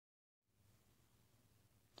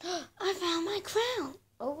my crown?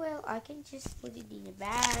 Oh well, I can just put it in a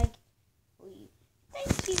bag for you.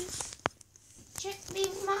 Thank you. Check me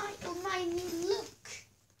my new look.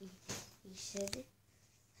 He said.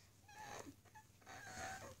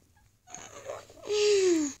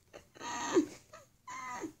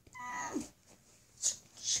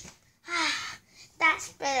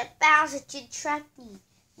 That's better. Bowser to trap me.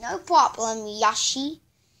 No problem, Yoshi.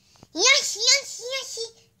 Yoshi, Yoshi, Yoshi,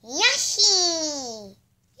 Yoshi.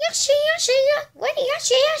 Yoshi, Yoshi, wait,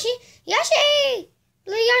 Yoshi, Yoshi, Yoshi.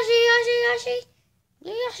 Blue Yoshi, Yoshi, Yoshi.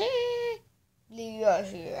 Blue Yoshi. Blue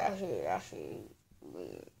Yoshi, Yoshi, Yoshi.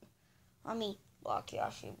 Blue. I mean, Black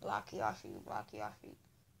Yoshi, Black Yoshi, Black Yoshi,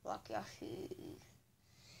 Black Yoshi.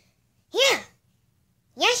 Yeah.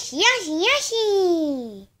 Yoshi, Yoshi,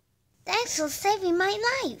 Yoshi. Thanks for saving my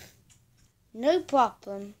life. No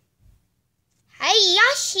problem. Hey,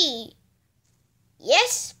 Yoshi.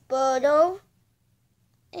 Yes, Birdo.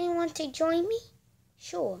 Anyone to join me?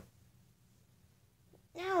 Sure.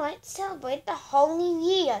 Now let's celebrate the whole new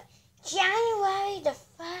year. January the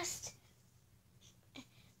 1st.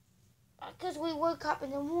 Because we woke up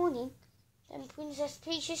in the morning, then Princess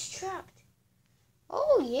Peach is trapped.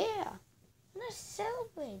 Oh yeah. Let's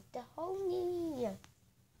celebrate the whole new year.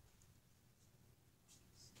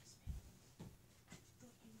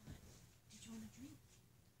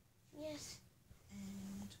 Yes.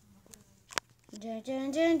 Dun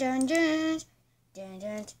dun dun dun dun dun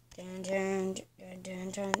dun dun dun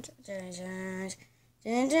dun dun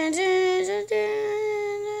dun dun dun dun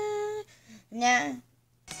dun. Now,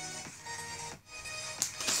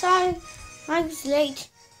 sorry, I was late.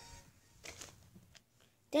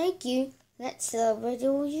 Thank you. Let's celebrate the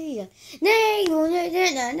new year. Nay, na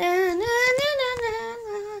na na na na na na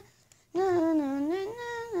na.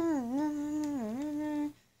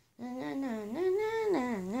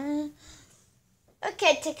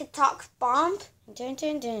 Okay, tick-a-tock bomb. Dun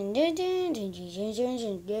dun dun dun dun dun dun dun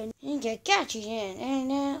dun dun. And get catchy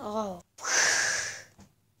and oh.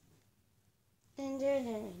 Dun dun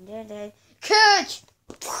dun dun dun. Catch.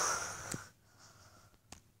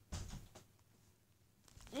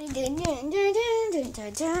 Dun dun dun dun dun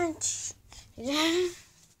dun dun dun.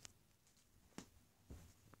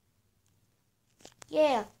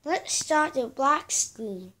 Yeah, let's start the black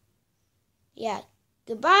screen. Yeah.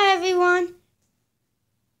 Goodbye, everyone.